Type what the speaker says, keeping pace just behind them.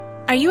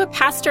Are you a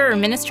pastor or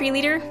ministry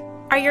leader?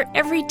 Are your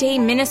everyday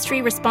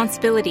ministry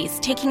responsibilities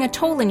taking a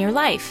toll in your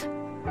life?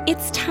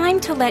 It's time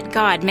to let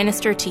God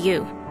minister to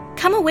you.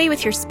 Come away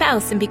with your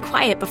spouse and be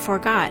quiet before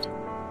God.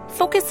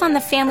 Focus on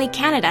the Family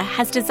Canada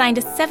has designed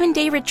a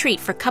 7-day retreat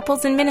for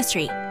couples in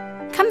ministry.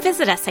 Come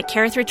visit us at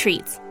Kerith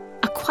Retreats,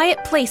 a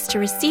quiet place to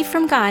receive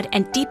from God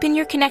and deepen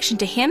your connection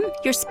to Him,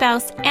 your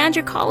spouse, and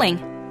your calling.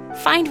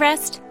 Find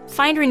rest,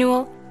 find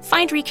renewal,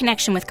 find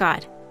reconnection with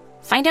God.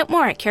 Find out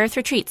more at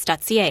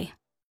kerithretreats.ca.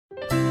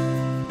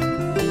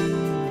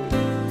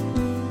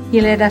 He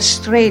led us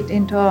straight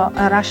into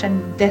a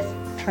Russian death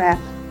trap.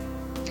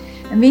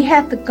 And we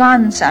had the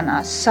guns on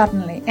us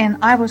suddenly, and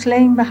I was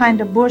laying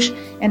behind a bush,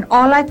 and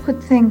all I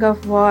could think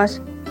of was,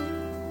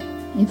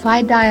 if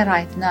I die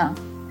right now,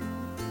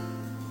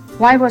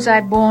 why was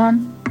I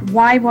born?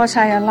 Why was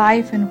I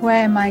alive? And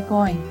where am I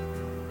going?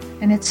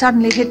 And it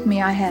suddenly hit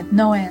me, I had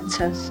no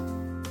answers.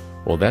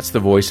 Well, that's the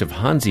voice of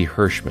Hansi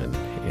Hirschman,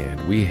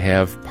 and we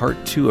have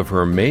part 2 of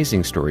her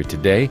amazing story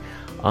today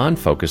on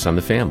Focus on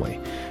the Family.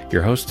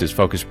 Your host is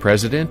Focus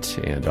President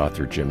and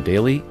author Jim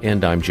Daly,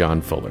 and I'm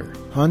John Fuller.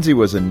 Hansi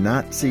was a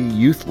Nazi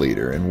youth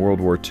leader in World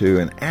War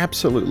II and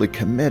absolutely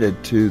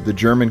committed to the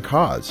German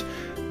cause.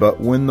 But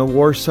when the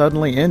war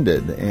suddenly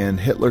ended and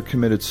Hitler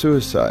committed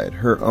suicide,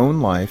 her own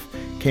life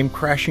came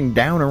crashing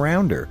down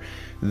around her.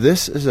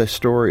 This is a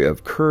story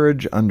of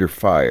courage under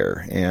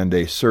fire and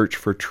a search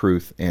for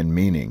truth and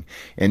meaning.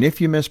 And if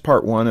you missed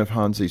part 1 of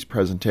Hansi's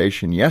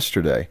presentation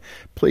yesterday,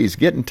 please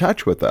get in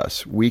touch with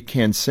us. We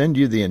can send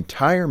you the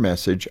entire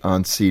message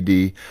on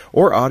CD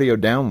or audio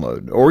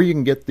download, or you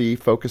can get the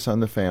Focus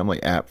on the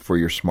Family app for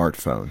your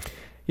smartphone.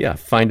 Yeah,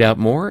 find out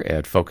more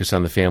at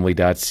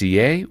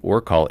focusonthefamily.ca or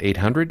call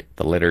 800,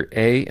 the letter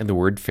A and the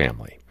word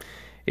family.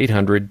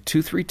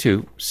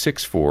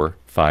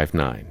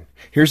 800-232-6459.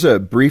 Here's a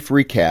brief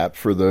recap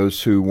for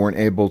those who weren't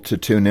able to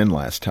tune in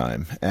last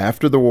time.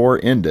 After the war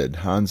ended,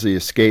 Hansi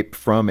escaped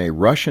from a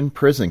Russian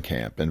prison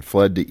camp and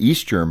fled to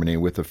East Germany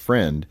with a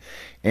friend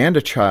and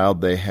a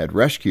child they had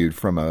rescued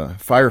from a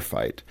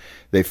firefight.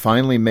 They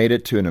finally made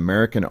it to an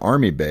American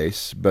army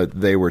base, but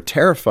they were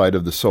terrified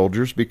of the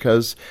soldiers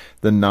because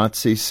the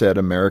Nazis said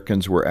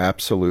Americans were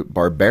absolute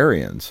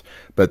barbarians.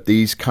 But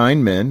these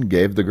kind men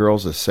gave the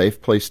girls a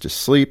safe place to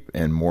sleep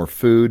and more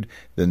food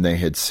than they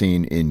had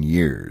seen in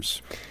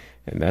years.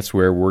 And that's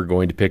where we're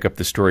going to pick up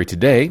the story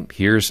today.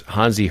 Here's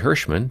Hansi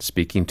Hirschman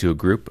speaking to a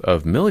group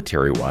of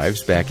military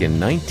wives back in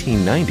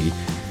 1990,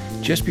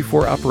 just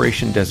before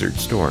Operation Desert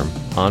Storm,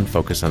 on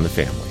Focus on the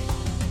Family.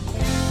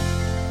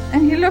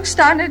 And he looks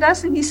down at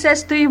us and he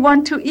says, "Do you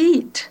want to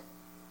eat?"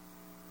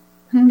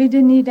 And we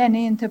didn't need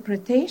any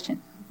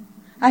interpretation.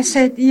 I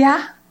said,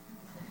 "Yeah."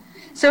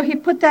 So he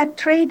put that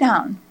tray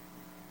down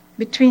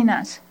between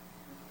us.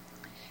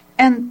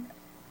 And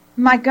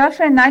my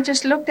girlfriend and I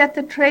just looked at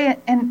the tray,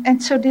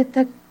 and so did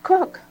the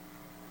cook,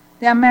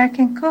 the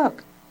American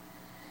cook.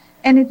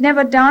 And it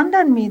never dawned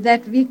on me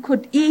that we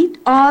could eat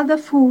all the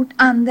food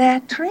on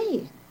that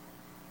tray.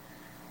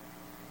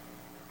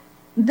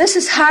 This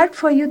is hard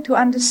for you to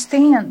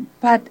understand,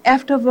 but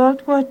after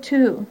World War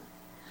II,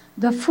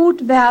 the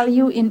food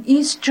value in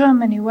East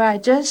Germany, where I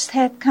just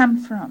had come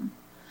from,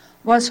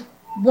 was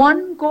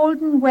 1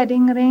 golden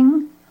wedding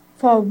ring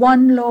for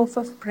 1 loaf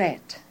of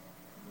bread.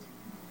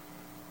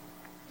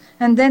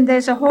 And then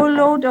there's a whole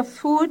load of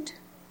food.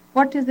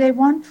 What do they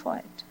want for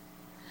it?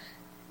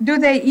 Do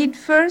they eat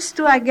first?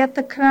 Do I get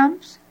the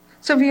crumbs?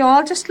 So we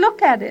all just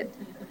look at it.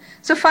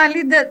 So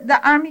finally the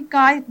army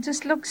guy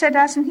just looks at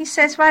us and he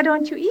says, "Why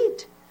don't you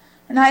eat?"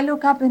 And I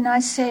look up and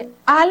I say,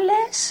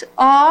 "Alles,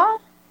 all?"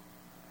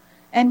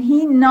 And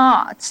he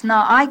nods.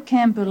 Now, I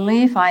can't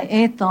believe I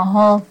ate the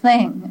whole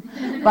thing,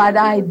 but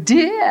I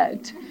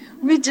did.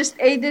 We just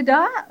ate it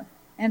up.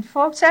 And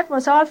folks, that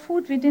was all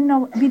food. We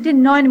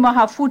didn't know anymore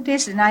how food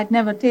tasted, and I'd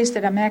never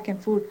tasted American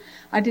food.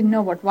 I didn't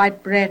know what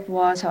white bread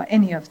was or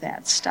any of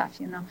that stuff,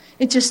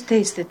 It just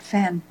tasted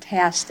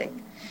fantastic.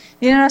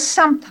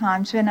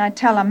 Sometimes when I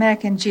tell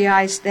American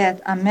GIs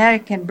that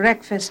American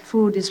breakfast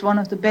food is one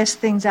of the best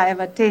things I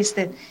ever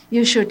tasted,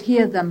 you should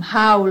hear them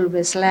howl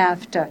with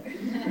laughter.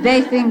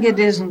 They think it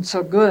isn't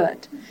so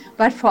good.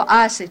 But for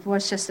us, it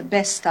was just the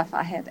best stuff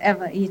I had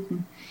ever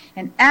eaten.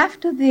 And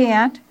after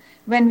that,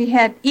 when we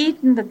had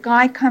eaten, the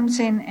guy comes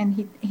in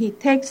and he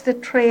takes the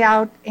tray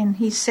out and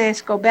he says,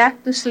 "Go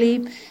back to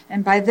sleep."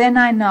 And by then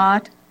I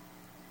nod.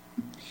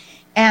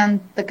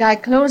 And the guy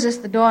closes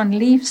the door and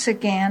leaves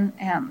again.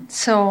 And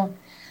so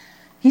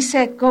he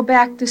said, "Go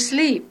back to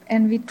sleep."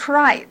 And we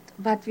tried,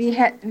 but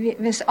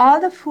with all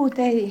the food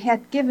they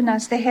had given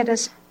us, they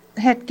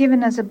had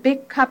given us a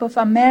big cup of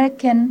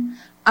American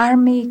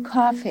Army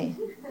coffee.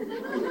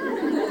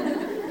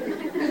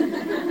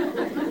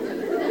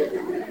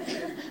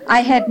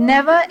 I had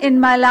never in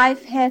my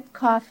life had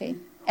coffee,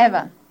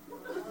 ever.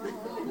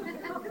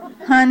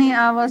 Honey,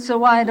 I was so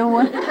wide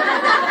awake.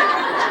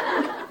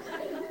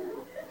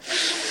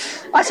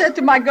 I said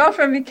to my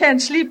girlfriend, "We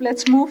can't sleep.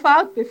 Let's move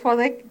out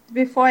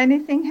before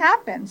anything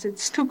happens.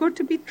 It's too good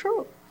to be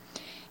true."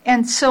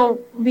 And so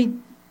we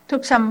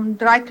took some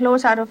dry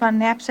clothes out of our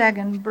knapsack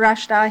and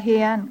brushed our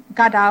hair and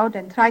got out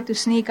and tried to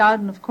sneak out.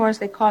 And, of course,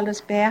 they called us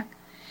back.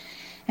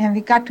 And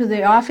we got to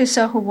the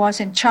officer who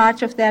was in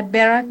charge of that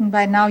barrack. And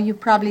by now you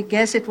probably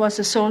guess it was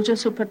the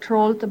soldiers who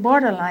patrolled the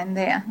borderline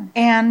there.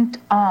 And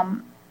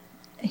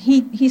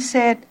he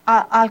said,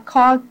 I'll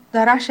call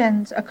the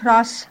Russians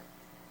across.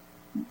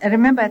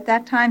 Remember, at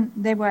that time,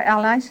 they were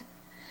allies.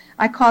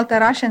 I called the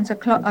Russians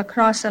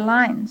across the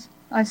lines.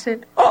 I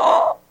said,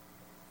 oh!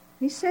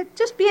 He said,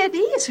 just be at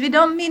ease. We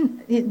don't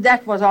mean,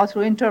 that was all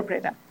through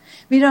interpreter.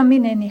 We don't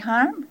mean any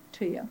harm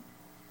to you.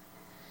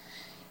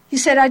 He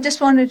said, I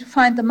just wanted to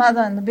find the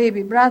mother and the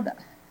baby brother.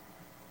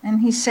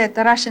 And he said,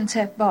 the Russians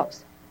have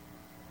both.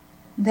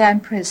 They're in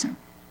prison.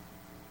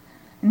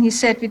 And he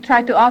said, we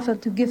tried to offer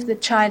to give the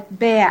child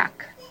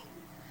back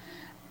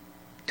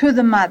to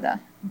the mother,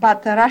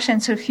 but the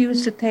Russians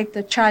refused to take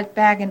the child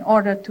back in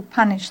order to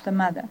punish the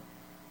mother.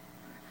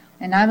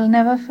 And I will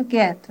never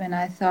forget when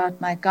I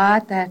thought, my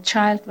God, that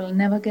child will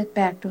never get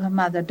back to her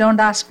mother. Don't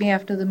ask me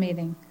after the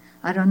meeting.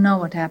 I don't know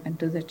what happened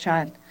to the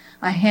child.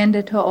 I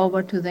handed her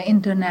over to the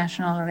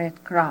International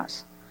Red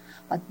Cross.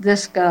 But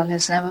this girl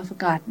has never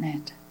forgotten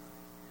it.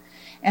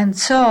 And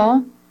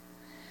so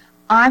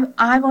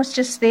I was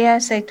just there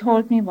as they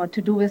told me what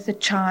to do with the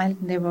child.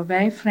 And they were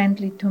very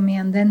friendly to me,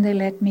 and then they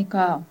let me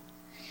go.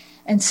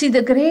 And see,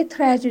 the great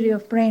tragedy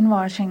of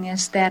brainwashing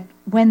is that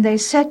when they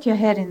set your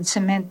head in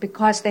cement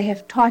because they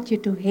have taught you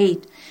to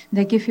hate,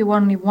 they give you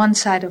only one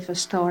side of a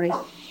story,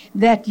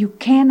 that you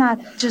cannot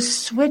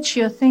just switch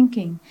your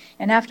thinking.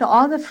 And after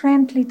all the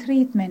friendly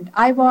treatment,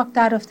 I walked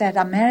out of that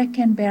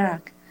American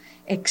barrack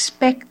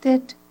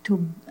expecting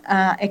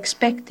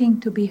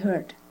to be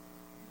hurt.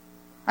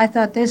 I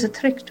thought, there's a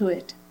trick to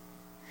it.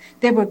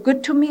 They were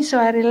good to me, so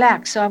I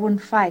relaxed, so I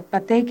wouldn't fight,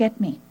 but they get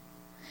me.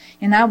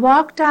 And I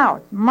walked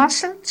out,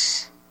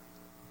 muscles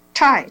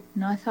tight.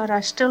 And I thought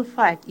I still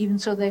fight, even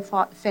so they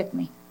fed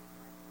me.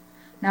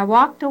 And I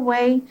walked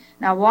away,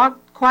 and I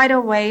walked quite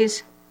a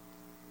ways.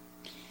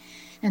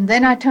 And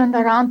then I turned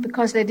around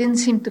because they didn't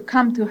seem to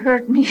come to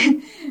hurt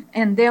me.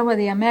 And there were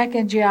the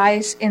American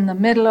GIs in the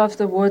middle of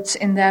the woods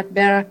in that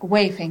barrack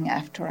waving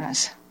after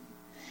us.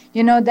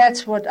 You know,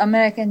 that's what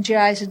American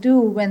GIs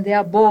do when they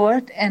are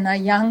bored and a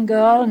young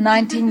girl,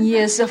 19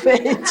 years of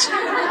age,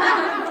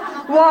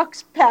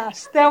 walks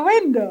past their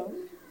window.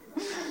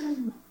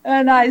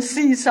 And I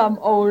see some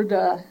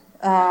older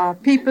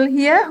people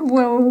here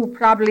who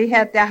probably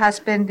had their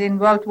husband in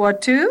World War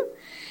II.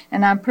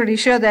 And I'm pretty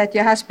sure that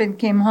your husband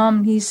came home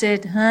and he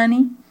said,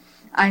 honey,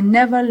 I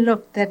never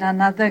looked at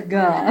another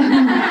girl.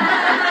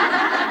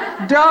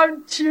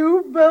 Don't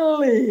you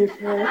believe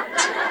it?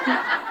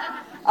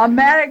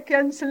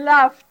 Americans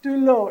love to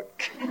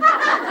look.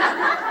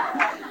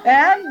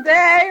 And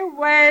they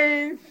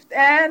waved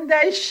and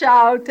they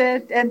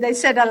shouted and they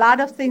said a lot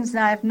of things, and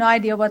I have no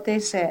idea what they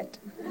said.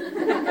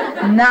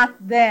 Not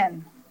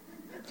then.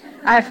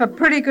 I have a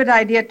pretty good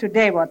idea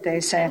today what they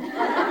said.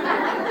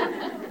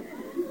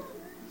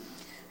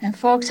 And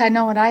folks, I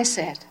know what I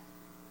said.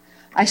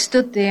 I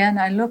stood there and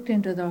I looked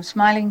into those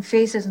smiling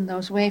faces and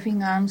those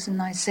waving arms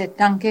and I said,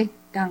 Danke,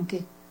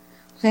 danke.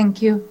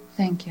 Thank you,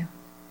 thank you.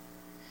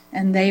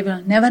 And they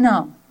will never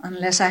know,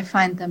 unless I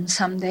find them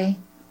someday,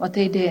 what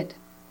they did.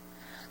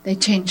 They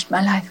changed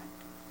my life.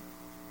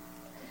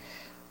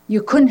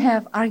 You couldn't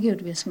have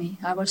argued with me.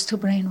 I was too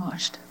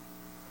brainwashed.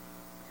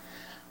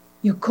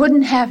 You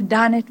couldn't have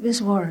done it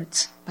with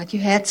words, but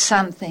you had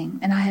something,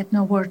 and I had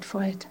no word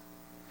for it.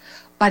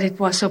 But it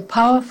was so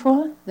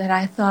powerful that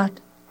I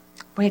thought,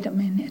 wait a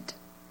minute.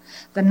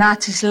 The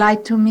Nazis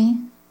lied to me,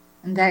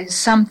 and there is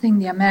something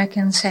the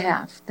Americans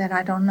have that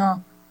I don't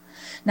know.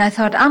 And I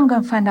thought, I'm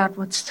going to find out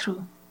what's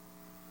true.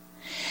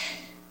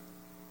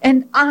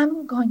 And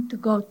I'm going to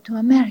go to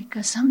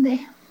America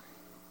someday.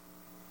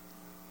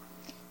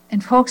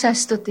 And folks, I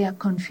stood there,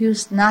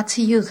 confused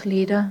Nazi youth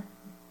leader,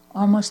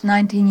 almost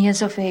 19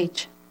 years of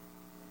age,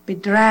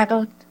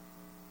 bedraggled,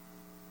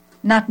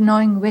 not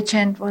knowing which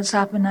end was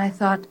up, and I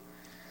thought,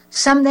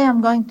 someday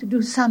I'm going to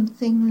do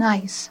something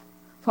nice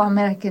for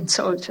American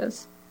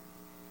soldiers.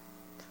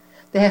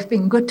 They have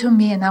been good to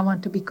me, and I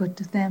want to be good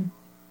to them.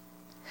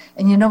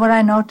 And you know what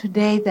I know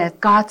today?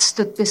 That God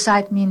stood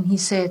beside me and he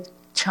said,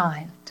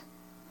 child,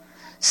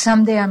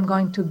 someday I'm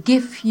going to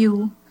give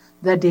you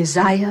the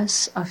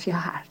desires of your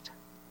heart.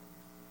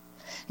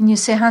 And you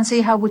say,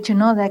 Hansi, how would you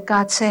know that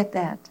God said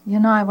that? You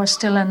know, I was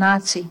still a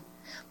Nazi.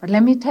 But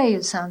let me tell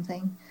you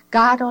something.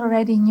 God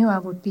already knew I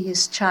would be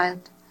his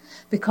child,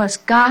 because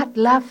God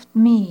loved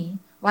me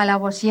while I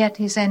was yet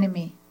his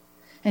enemy.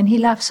 And he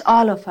loves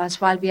all of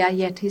us while we are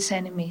yet his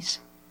enemies.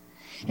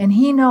 And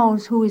he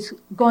knows who is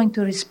going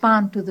to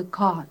respond to the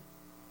call.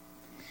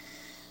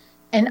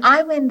 And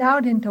I went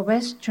out into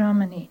West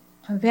Germany,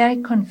 a very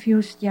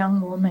confused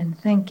young woman,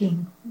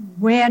 thinking,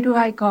 where do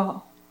I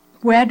go?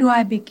 Where do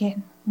I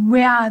begin?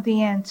 Where are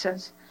the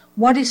answers?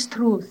 What is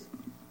truth?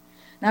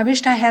 And I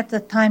wished I had the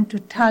time to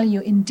tell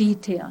you in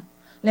detail.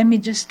 Let me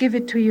just give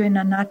it to you in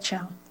a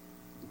nutshell.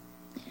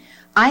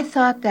 I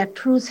thought that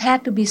truth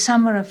had to be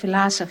somewhere a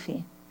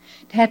philosophy.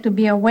 It had to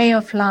be a way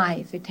of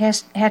life. It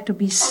had to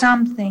be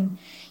something,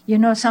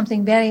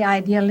 something very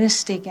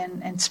idealistic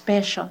and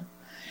special.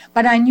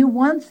 But I knew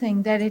one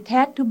thing, that it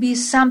had to be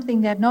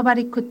something that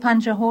nobody could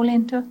punch a hole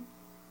into,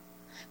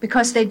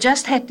 because they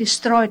just had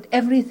destroyed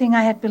everything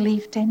I had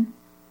believed in.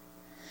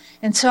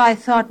 And so I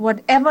thought,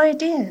 whatever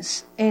it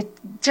is,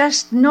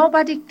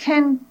 nobody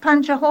can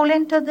punch a hole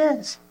into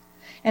this.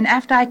 And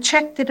after I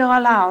checked it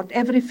all out,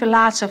 every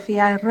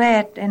philosophy I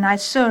read and I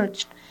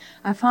searched,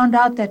 I found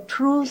out that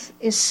truth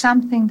is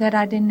something that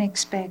I didn't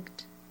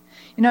expect.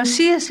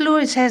 C.S.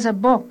 Lewis has a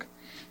book,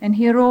 and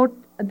he wrote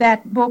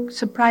that book,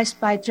 Surprised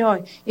by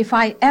Joy. If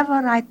I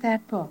ever write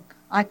that book,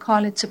 I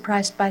call it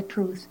Surprised by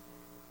Truth,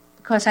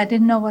 because I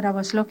didn't know what I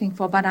was looking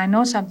for, but I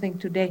know something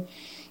today.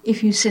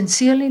 If you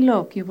sincerely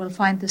look, you will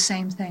find the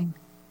same thing.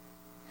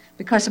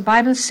 Because the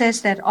Bible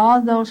says that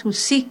all those who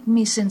seek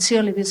me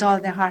sincerely with all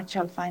their heart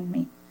shall find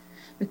me.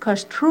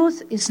 Because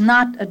truth is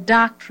not a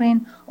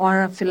doctrine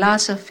or a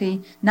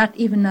philosophy, not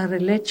even a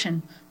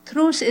religion.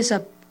 Truth is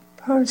a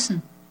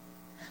person.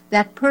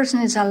 That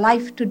person is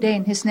alive today,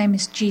 and his name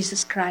is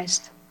Jesus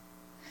Christ.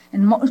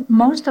 And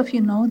most of you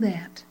know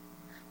that.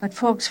 But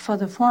folks, for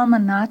the former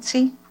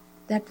Nazi,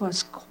 that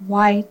was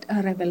quite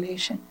a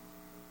revelation.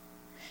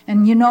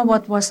 And you know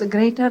what was the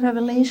greater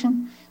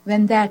revelation?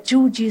 When that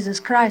Jew, Jesus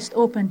Christ,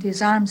 opened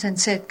his arms and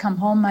said, "Come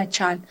home, my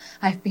child.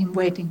 I've been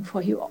waiting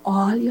for you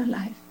all your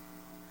life."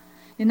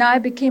 I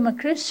became a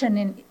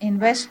Christian in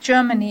West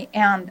Germany,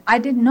 and I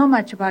didn't know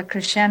much about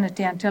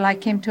Christianity until I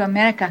came to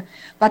America.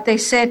 But they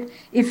said,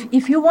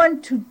 if you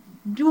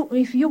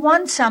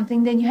want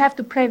something, then you have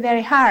to pray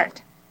very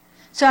hard.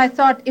 So I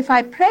thought, if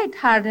I prayed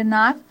hard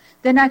enough,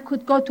 then I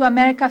could go to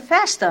America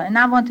faster, and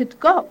I wanted to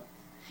go.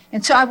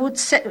 And so I would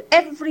say,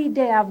 every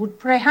day I would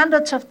pray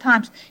hundreds of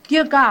times,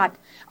 "Dear God,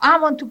 I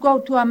want to go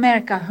to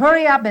America.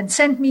 Hurry up and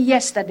send me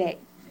yesterday."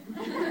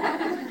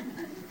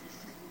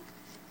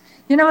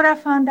 You know what I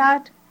found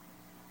out?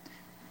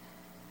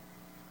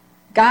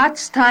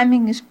 God's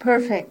timing is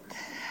perfect,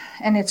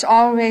 and it's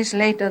always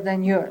later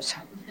than yours.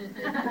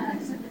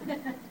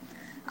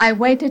 I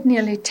waited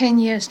nearly 10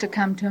 years to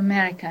come to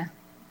America.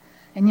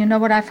 And you know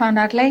what I found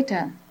out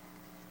later?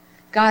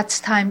 God's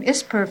time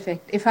is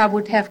perfect. If I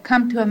would have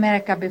come to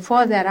America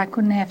before that, I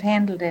couldn't have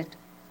handled it.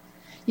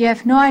 You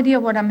have no idea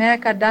what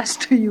America does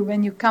to you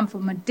when you come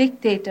from a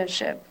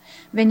dictatorship,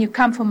 when you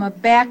come from a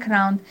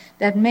background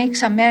that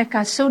makes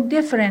America so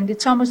different.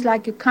 It's almost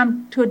like you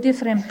come to a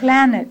different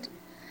planet.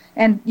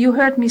 And you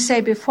heard me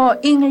say before,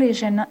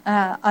 English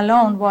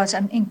alone was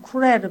an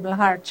incredible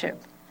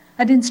hardship.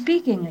 I didn't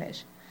speak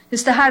English.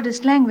 It's the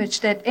hardest language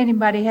that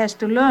anybody has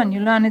to learn. You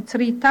learn it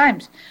 3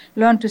 times.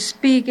 Learn to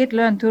speak it,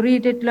 learn to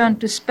read it, learn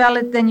to spell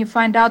it. Then you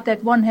find out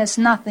that one has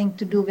nothing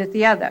to do with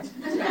the other.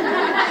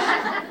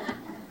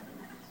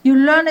 You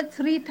learn it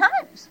 3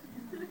 times.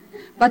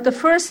 But the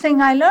first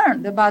thing I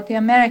learned about the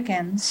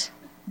Americans,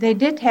 they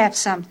did have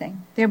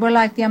something. They were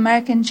like the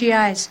American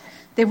GIs.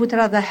 They would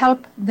rather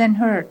help than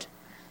hurt.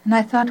 And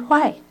I thought,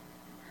 why?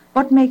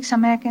 What makes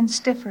Americans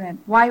different?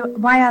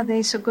 Why are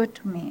they so good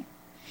to me?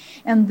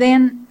 And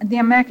then the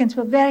Americans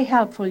were very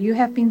helpful. You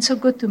have been so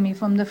good to me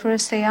from the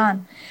first day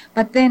on.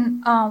 But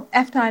then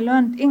after I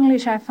learned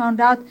English, I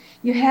found out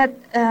you had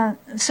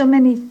so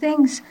many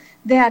things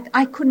that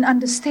I couldn't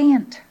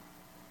understand.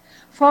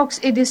 Folks,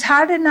 it is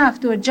hard enough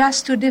to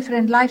adjust to a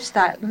different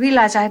lifestyle.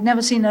 Realize I had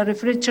never seen a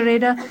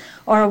refrigerator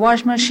or a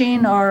wash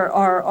machine or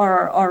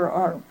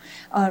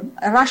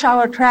rush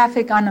hour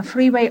traffic on a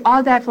freeway.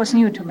 All that was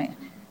new to me.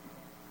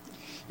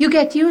 You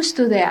get used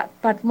to that.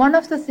 But one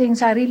of the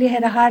things I really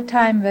had a hard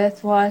time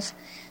with was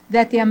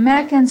that the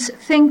Americans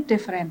think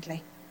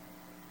differently.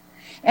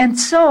 And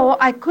so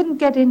I couldn't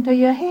get into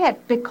your head,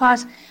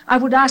 because I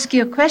would ask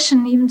you a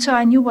question, even so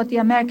I knew what the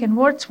American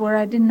words were,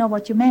 I didn't know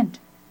what you meant.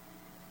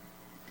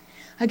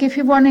 I'll give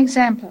you one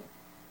example.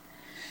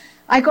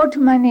 I go to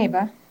my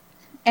neighbor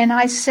and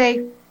I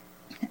say,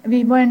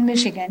 we were in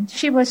Michigan.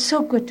 She was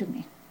so good to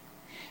me.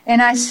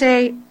 And I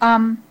say,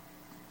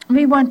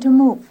 we want to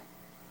move.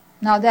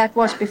 Now that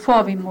was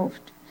before we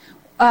moved.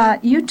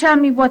 You tell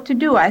me what to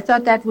do. I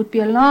thought that would be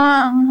a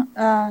long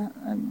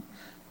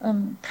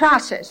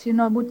process, it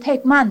would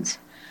take months.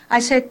 I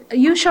said,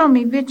 you show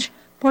me which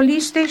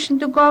police station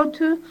to go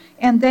to,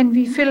 and then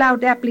we fill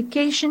out the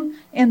application,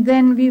 and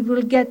then we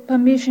will get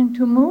permission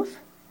to move.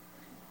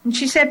 And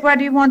she said, where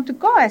do you want to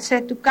go? I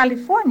said, to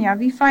California.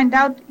 We find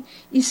out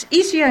it's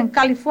easier in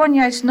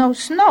California, it's no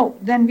snow.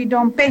 Then we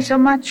don't pay so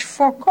much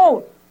for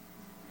coal.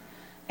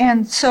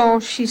 And so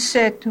she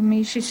said to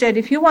me,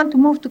 if you want to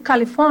move to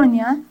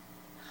California,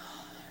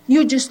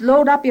 you just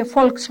load up your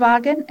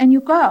Volkswagen and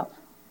you go.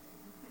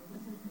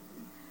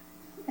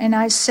 And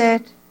I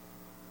said,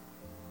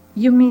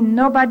 you mean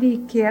nobody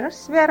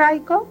cares where I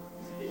go?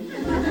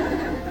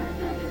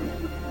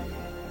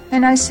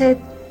 And I said,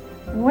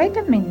 wait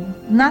a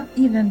minute, not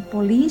even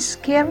police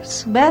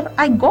cares where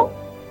I go?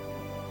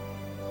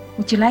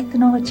 Would you like to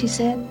know what she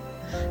said?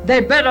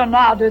 They better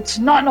not, it's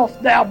none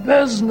of their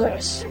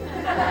business.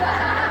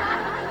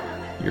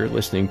 You're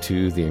listening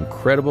to the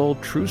incredible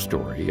true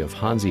story of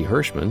Hansi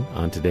Hirschman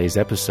on today's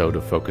episode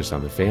of Focus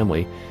on the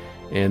Family.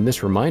 And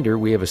this reminder,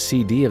 we have a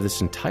CD of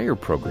this entire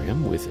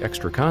program with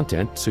extra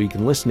content, so you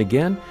can listen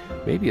again,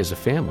 maybe as a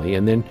family,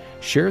 and then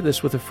share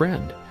this with a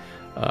friend.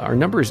 Our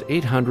number is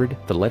 800,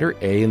 the letter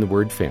A in the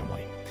word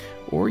family.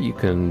 Or you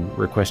can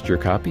request your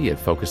copy at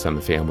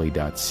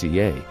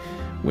focusonthefamily.ca.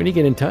 When you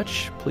get in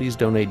touch, please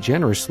donate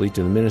generously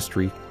to the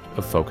ministry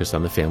of Focus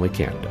on the Family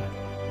Canada.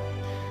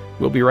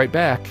 We'll be right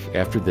back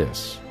after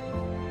this.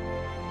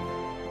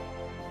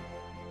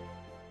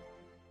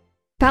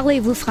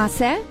 Parlez-vous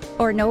français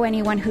or know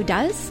anyone who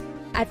does?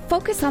 At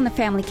Focus on the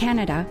Family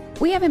Canada,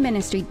 we have a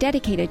ministry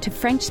dedicated to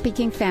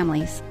French-speaking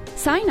families.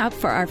 Sign up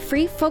for our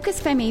free Focus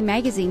Famille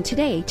magazine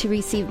today to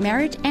receive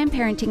marriage and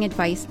parenting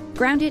advice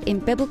grounded in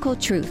biblical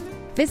truth.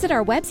 Visit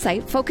our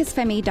website,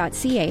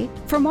 focusfamille.ca,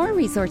 for more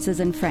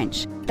resources in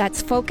French.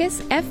 That's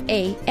focus,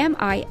 F-A-M-I-L-L-E.ca.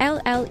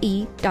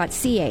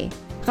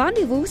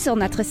 Rendez-vous sur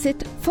notre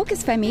site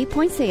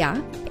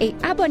focusfamille.ca et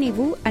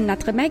abonnez-vous à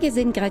notre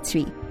magazine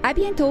gratuit. À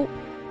bientôt!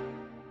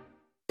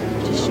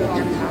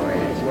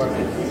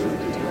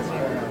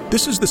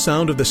 This is the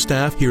sound of the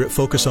staff here at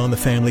Focus on the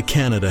Family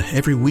Canada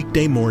every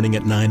weekday morning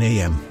at 9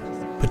 a.m.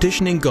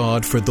 Petitioning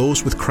God for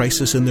those with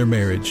crisis in their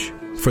marriage,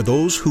 for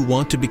those who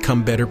want to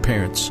become better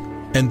parents,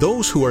 and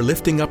those who are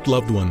lifting up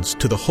loved ones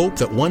to the hope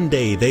that one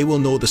day they will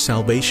know the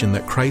salvation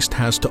that Christ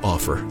has to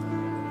offer.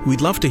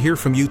 We'd love to hear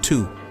from you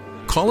too.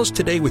 Call us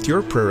today with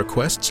your prayer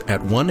requests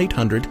at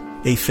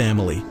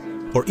 1-800-A-FAMILY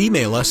or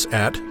email us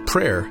at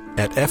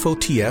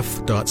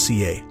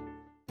prayer@fotf.ca.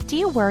 Do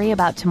you worry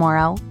about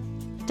tomorrow?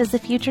 Does the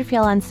future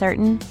feel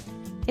uncertain?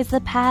 Is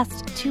the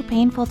past too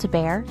painful to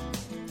bear?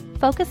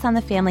 Focus on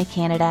the Family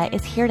Canada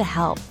is here to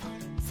help,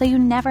 so you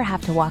never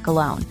have to walk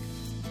alone.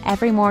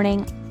 Every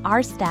morning,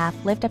 our staff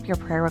lift up your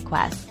prayer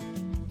requests.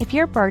 If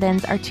your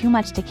burdens are too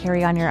much to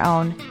carry on your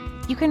own,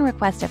 you can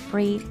request a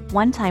free,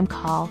 one-time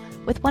call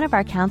with one of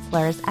our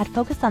counselors at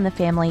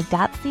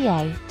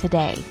focusonthefamily.ca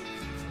today.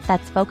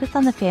 That's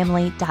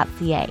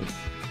focusonthefamily.ca.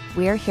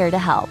 We're here to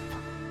help.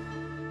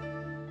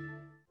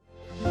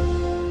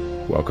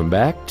 Welcome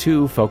back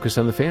to Focus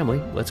on the Family.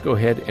 Let's go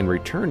ahead and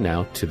return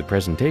now to the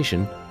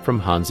presentation from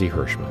Hansi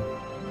Hirschman.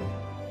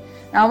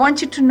 Now, I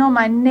want you to know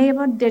my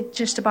neighbor did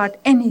just about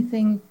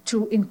anything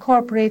to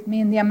incorporate me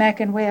in the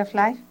American way of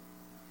life.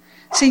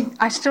 See,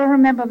 I still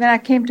remember when I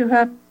came to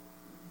her,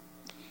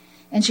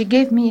 and she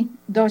gave me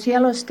those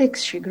yellow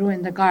sticks she grew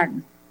in the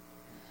garden.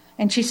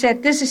 And she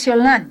said, "This is your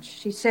lunch."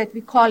 She said,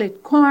 "We call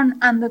it corn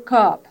on the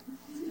cob."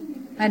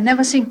 I'd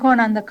never seen corn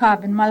on the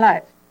cob in my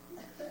life.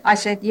 I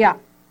said, "Yeah."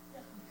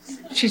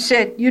 She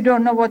said, "You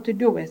don't know what to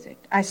do with it."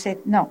 I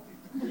said, "No."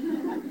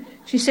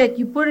 She said,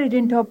 "You put it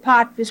into a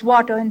pot with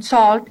water and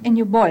salt and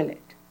you boil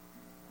it."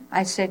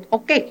 I said,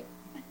 "Okay."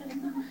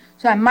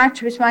 So I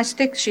marched with my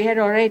sticks. She had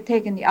already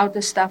taken the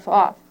outer stuff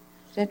off.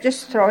 She said,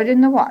 "Just throw it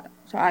in the water."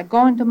 So I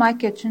go into my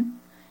kitchen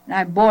and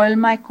I boil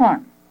my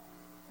corn.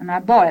 And I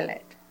boil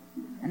it.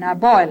 And I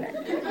boil it.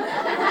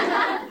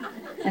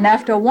 And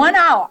after 1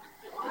 hour,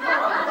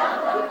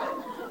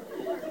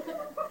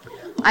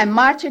 I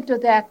march into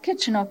the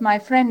kitchen of my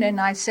friend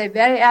and I say,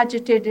 very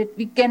agitated,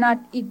 "We cannot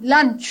eat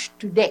lunch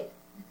today."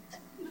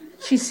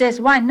 She says,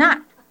 "Why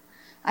not?"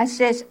 I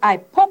says, "I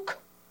poke,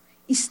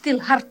 it's still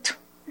hurt."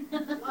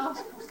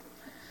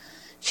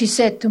 She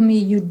said to me,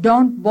 "You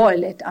don't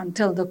boil it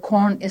until the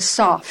corn is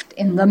soft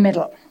in the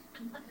middle."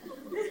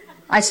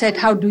 I said,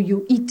 "How do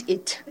you eat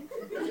it?"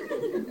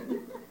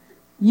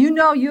 You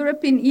know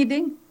European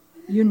eating?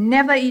 You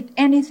never eat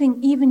anything,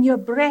 even your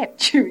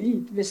bread you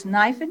eat with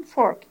knife and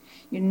fork.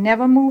 You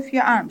never move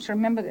your arms.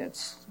 Remember,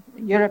 that's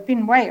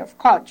European way of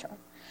culture.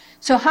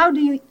 So how do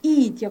you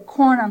eat your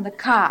corn on the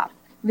cob?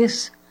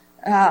 With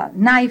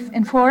knife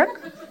and fork?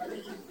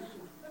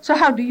 So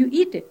how do you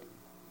eat it?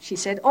 She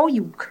said, "Oh,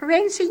 you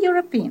crazy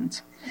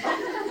Europeans."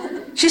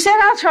 She said,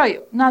 "I'll show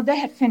you." Now, they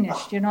had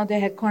finished. They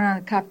had corn on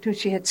the cob, too.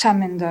 She had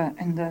some in the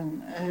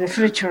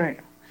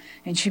refrigerator.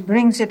 And she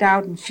brings it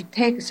out, and she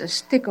takes a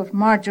stick of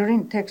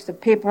margarine, takes the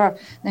paper,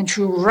 then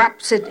she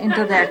wraps it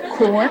into that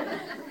corn,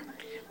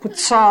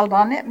 puts salt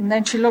on it, and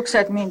then she looks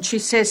at me and she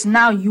says,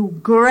 "Now you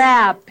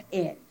grab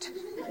it.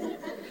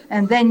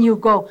 And then you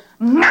go,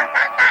 nah,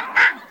 nah, nah,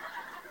 nah."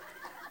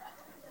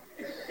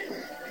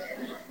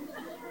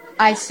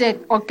 I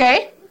said,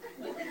 "Okay."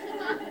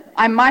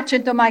 I march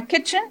into my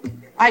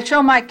kitchen. I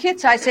show my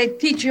kids. I say,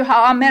 "Teach you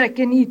how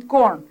Americans eat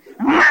corn."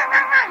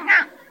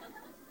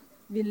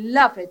 We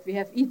love it. We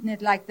have eaten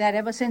it like that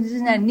ever since.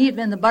 Isn't that neat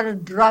when the butter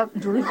drops?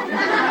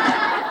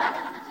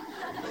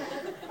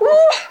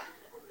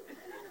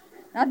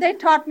 Now, they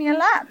taught me a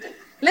lot.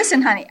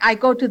 Listen, honey, I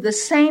go to the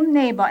same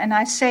neighbor and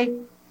I say,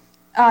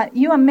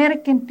 "You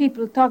American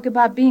people talk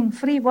about being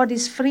free. What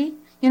is free?"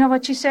 You know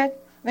what she said?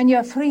 "When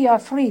you're free, you're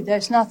free.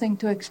 There's nothing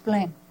to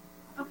explain."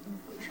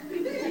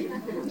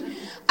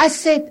 I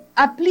said,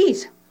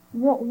 "Please,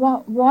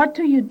 what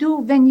do you do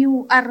when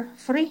you are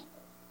free?"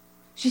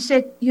 She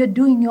said, "You're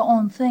doing your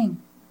own thing."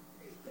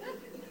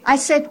 I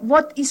said,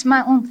 "What is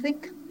my own thing?"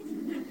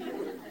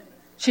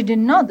 She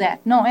didn't know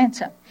that. No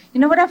answer. You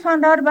know what I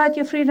found out about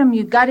your freedom?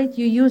 You got it,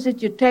 you use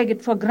it, you take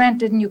it for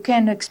granted, and you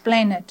can't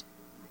explain it.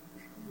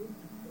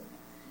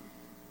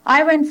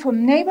 I went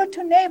from neighbor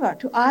to neighbor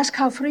to ask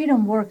how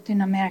freedom worked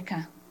in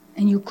America,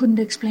 and you couldn't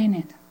explain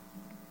it.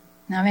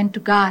 And I went to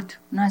God,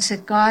 and I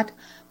said, God,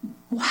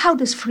 how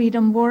does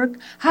freedom work?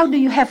 How do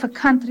you have a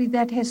country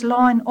that has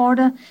law and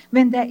order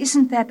when there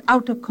isn't that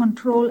out of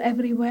control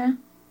everywhere?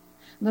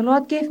 The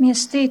Lord gave me a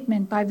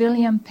statement by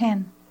William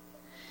Penn.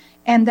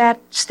 And that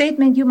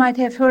statement you might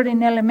have heard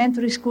in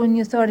elementary school and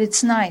you thought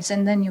it's nice,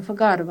 and then you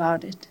forgot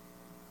about it.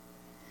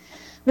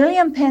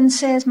 William Penn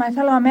says, my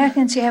fellow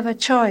Americans, you have a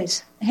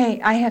choice.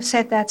 Hey, I have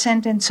said that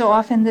sentence so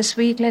often this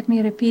week. Let me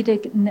repeat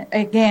it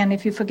again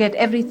if you forget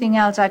everything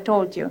else I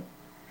told you.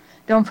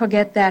 Don't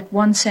forget that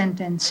one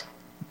sentence.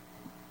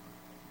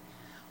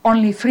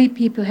 Only free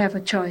people have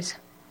a choice.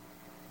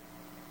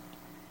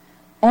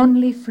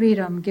 Only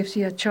freedom gives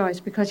you a choice,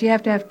 because you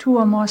have to have two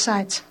or more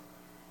sides.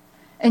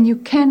 And you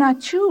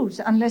cannot choose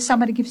unless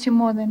somebody gives you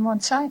more than one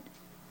side.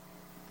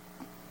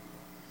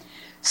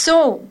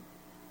 So,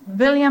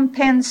 William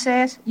Penn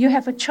says, you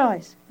have a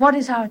choice. What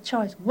is our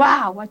choice?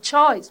 Wow, a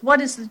choice. What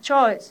is the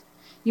choice?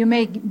 You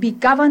may be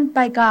governed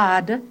by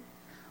God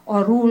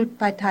or ruled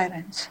by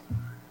tyrants.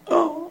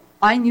 Oh,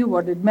 I knew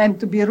what it meant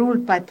to be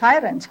ruled by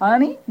tyrants,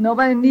 honey.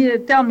 Nobody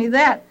needed to tell me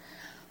that.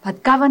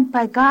 But governed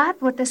by God,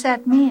 what does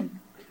that mean?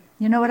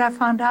 You know what I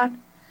found out?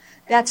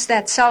 That's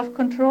that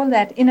self-control,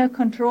 that inner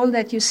control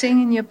that you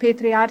sing in your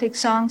patriotic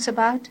songs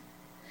about.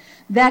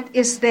 That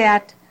is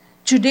that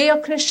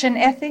Judeo-Christian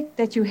ethic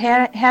that you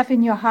have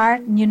in your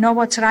heart, and you know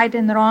what's right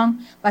and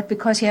wrong, but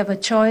because you have a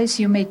choice,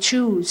 you may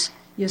choose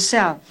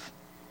yourself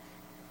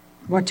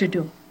what to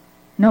do.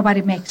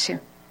 Nobody makes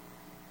you.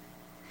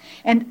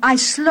 And I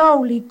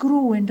slowly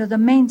grew into the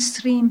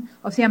mainstream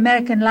of the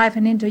American life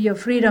and into your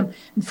freedom.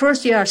 And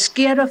first you are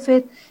scared of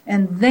it,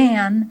 and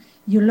then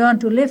you learn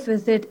to live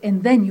with it,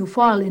 and then you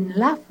fall in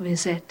love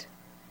with it.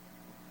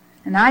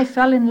 And I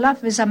fell in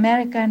love with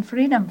America and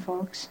freedom,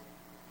 folks.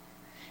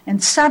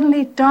 And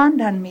suddenly it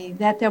dawned on me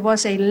that there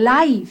was a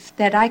life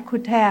that I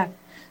could have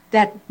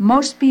that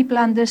most people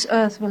on this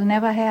earth will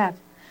never have.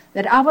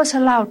 That I was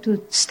allowed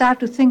to start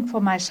to think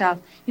for myself.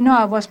 You know,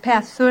 I was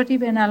past 30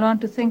 when I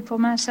learned to think for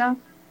myself.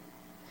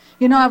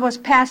 You know, I was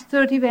past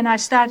 30 when I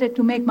started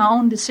to make my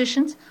own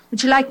decisions.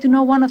 Would you like to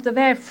know one of the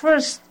very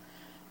first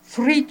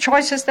free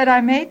choices that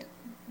I made?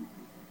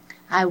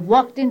 I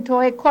walked into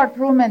a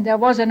courtroom and there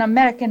was an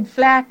American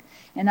flag,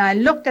 and I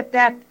looked at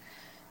that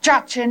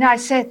judge and I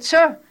said,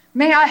 sir,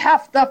 may I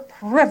have the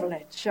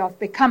privilege of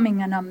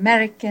becoming an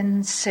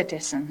American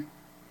citizen?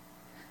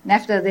 And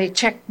after they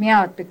checked me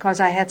out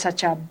because I had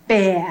such a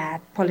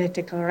bad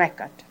political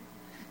record,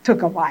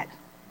 took a while.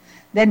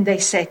 Then they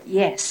said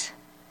yes.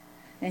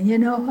 And you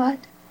know what?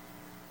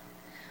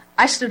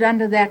 I stood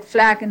under that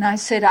flag and I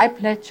said, I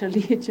pledge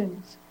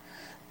allegiance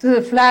to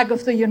the flag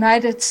of the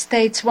United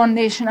States, one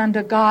nation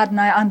under God,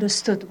 and I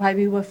understood why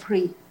we were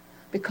free,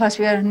 because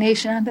we are a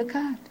nation under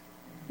God.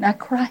 And I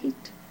cried.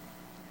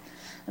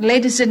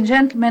 Ladies and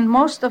gentlemen,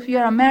 most of you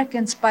are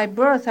Americans by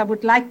birth. I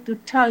would like to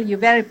tell you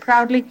very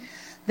proudly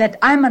that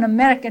I'm an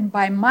American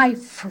by my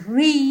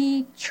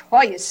free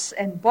choice,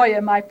 and boy,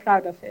 am I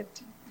proud of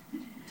it.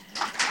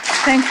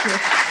 Thank you.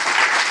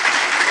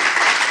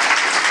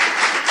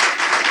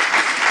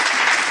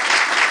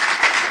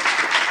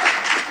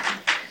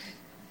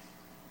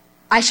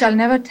 I shall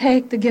never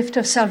take the gift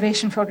of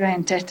salvation for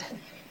granted.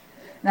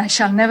 And I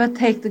shall never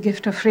take the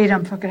gift of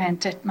freedom for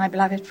granted, my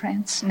beloved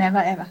friends. Never,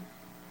 ever.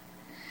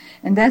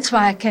 And that's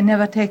why I can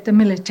never take the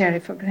military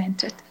for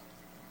granted.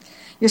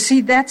 You see,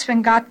 that's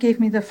when God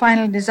gave me the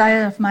final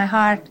desire of my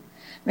heart,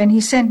 when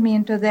He sent me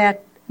into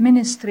that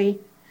ministry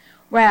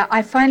where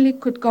I finally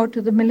could go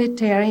to the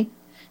military,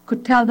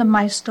 could tell them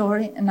my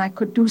story, and I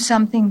could do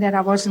something that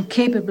I wasn't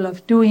capable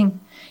of doing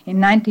in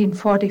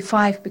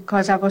 1945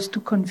 because I was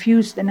too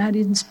confused and I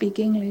didn't speak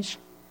English.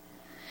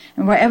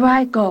 And wherever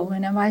I go,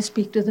 whenever I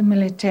speak to the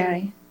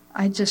military,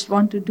 I just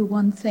want to do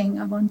one thing.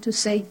 I want to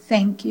say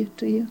thank you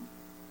to you.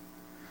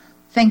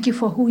 Thank you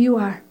for who you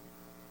are.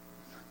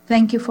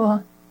 Thank you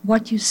for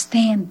what you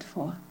stand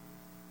for.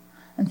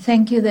 And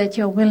thank you that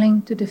you're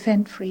willing to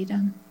defend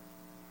freedom.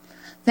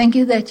 Thank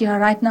you that you are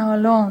right now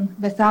alone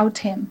without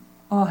him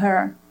or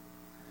her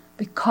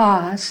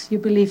because you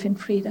believe in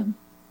freedom.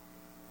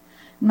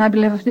 My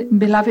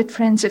beloved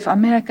friends, if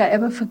America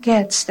ever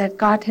forgets that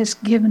God has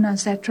given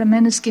us that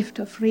tremendous gift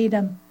of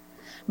freedom,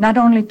 not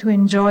only to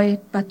enjoy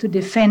it, but to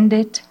defend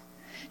it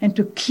and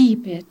to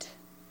keep it,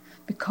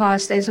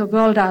 because there's a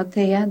world out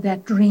there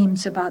that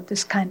dreams about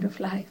this kind of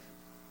life.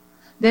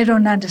 They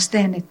don't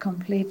understand it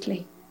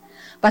completely,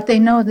 but they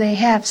know we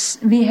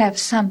have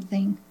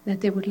something that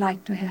they would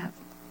like to have.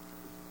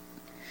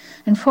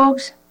 And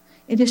folks,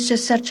 it is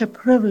just such a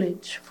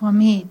privilege for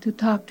me to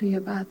talk to you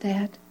about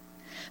that,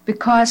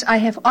 because I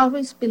have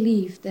always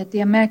believed that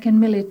the American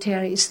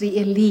military is the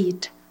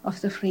elite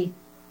of the free.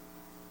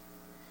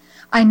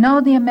 I know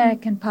the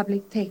American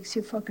public takes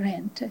you for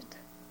granted.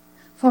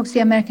 Folks,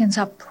 the Americans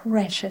are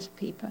precious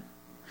people.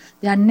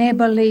 They are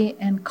neighborly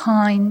and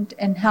kind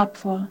and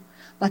helpful.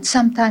 But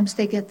sometimes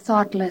they get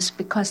thoughtless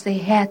because they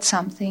had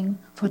something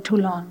for too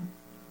long.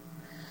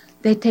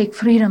 They take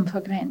freedom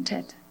for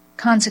granted.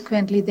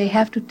 Consequently, they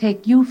have to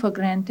take you for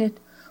granted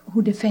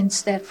who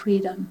defends that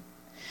freedom.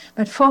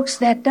 But folks,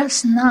 that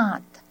does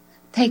not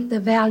take the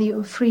value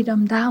of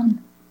freedom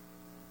down.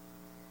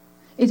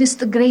 It is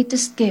the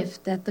greatest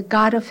gift that the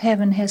God of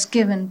heaven has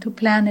given to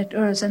planet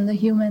Earth and the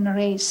human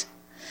race,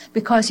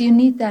 because you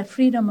need that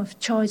freedom of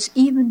choice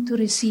even to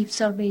receive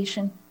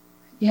salvation.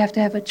 You have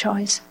to have a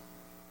choice.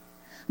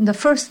 And the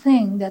first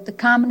thing that the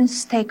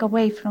communists take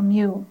away from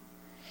you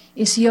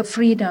is your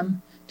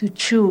freedom to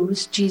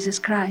choose Jesus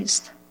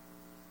Christ.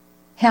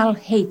 Hell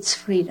hates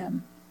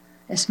freedom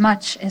as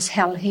much as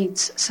hell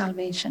hates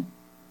salvation.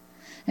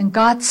 And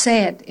God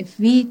said, if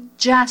we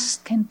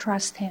just can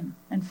trust Him,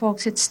 and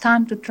folks, it's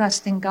time to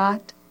trust in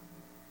God,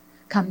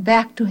 come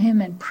back to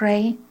Him and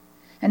pray,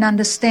 and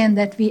understand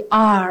that we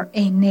are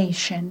a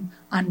nation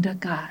under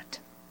God.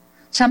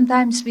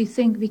 Sometimes we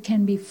think we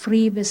can be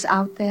free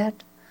without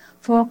that.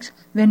 Folks,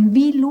 when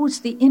we lose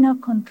the inner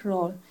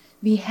control,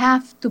 we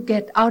have to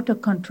get out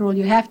of control.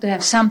 You have to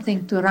have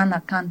something to run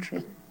a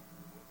country.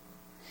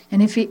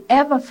 And if we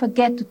ever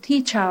forget to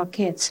teach our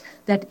kids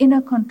that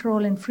inner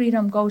control and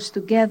freedom goes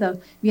together,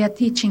 we are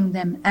teaching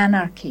them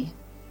anarchy.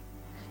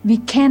 We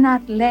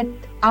cannot let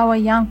our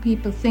young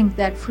people think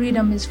that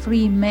freedom is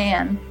free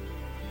man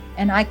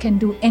and I can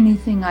do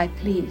anything I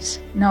please.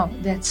 No,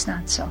 that's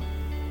not so.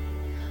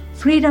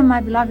 Freedom, my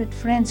beloved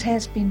friends,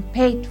 has been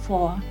paid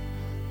for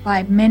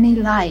by many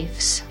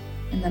lives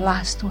in the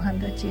last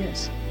 200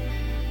 years.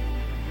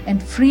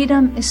 And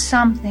freedom is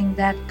something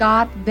that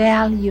God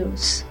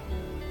values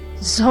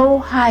so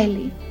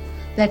highly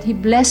that He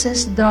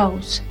blesses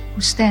those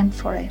who stand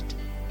for it.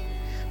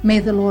 May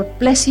the Lord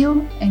bless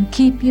you and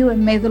keep you,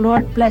 and may the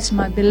Lord bless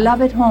my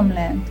beloved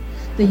homeland,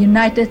 the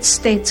United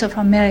States of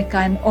America,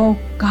 and oh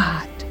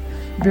God,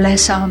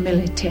 bless our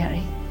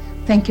military.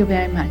 Thank you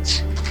very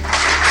much.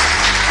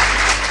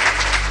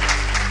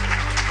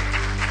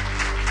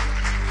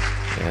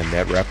 And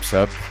that wraps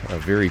up a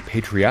very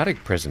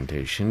patriotic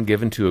presentation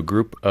given to a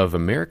group of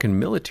American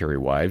military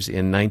wives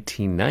in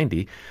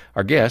 1990.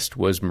 Our guest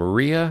was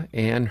Maria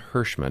Ann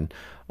Hirschman,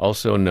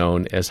 also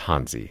known as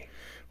Hansi.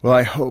 Well,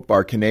 I hope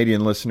our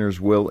Canadian listeners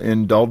will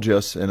indulge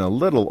us in a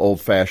little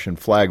old-fashioned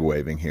flag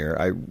waving here.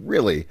 I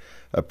really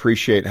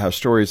appreciate how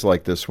stories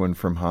like this one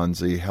from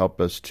Hansi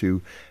help us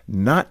to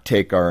not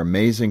take our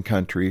amazing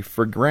country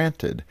for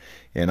granted.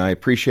 And I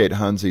appreciate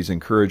Hansi's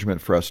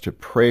encouragement for us to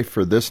pray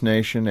for this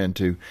nation and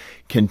to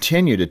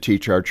continue to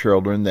teach our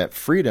children that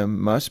freedom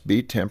must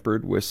be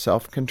tempered with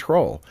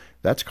self-control.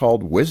 That's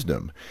called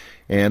wisdom.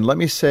 And let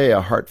me say a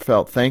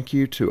heartfelt thank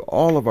you to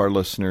all of our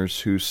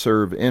listeners who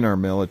serve in our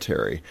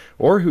military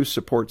or who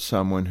support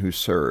someone who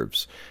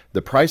serves.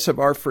 The price of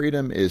our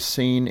freedom is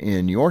seen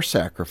in your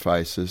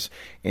sacrifices,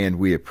 and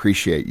we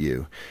appreciate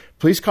you.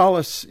 Please call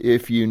us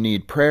if you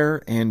need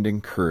prayer and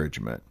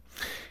encouragement.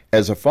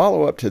 As a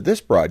follow-up to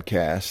this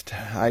broadcast,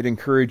 I'd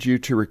encourage you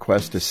to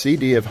request a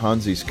CD of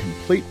Hansi's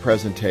complete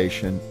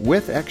presentation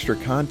with extra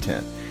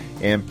content.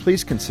 And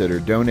please consider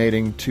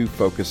donating to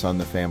Focus on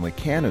the Family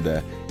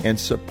Canada and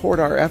support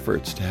our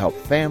efforts to help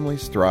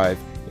families thrive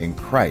in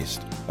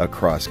Christ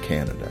across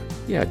Canada.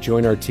 Yeah,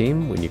 join our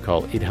team when you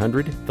call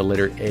 800, the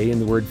letter A in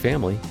the word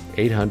family,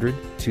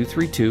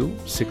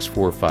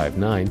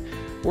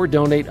 800-232-6459, or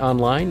donate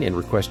online and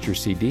request your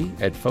CD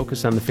at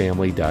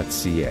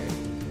focusonthefamily.ca.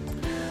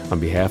 On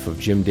behalf of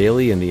Jim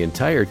Daly and the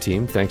entire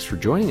team, thanks for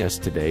joining us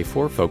today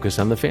for Focus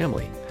on the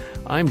Family.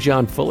 I'm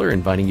John Fuller,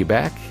 inviting you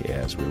back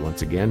as we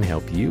once again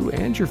help you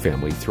and your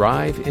family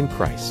thrive in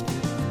Christ.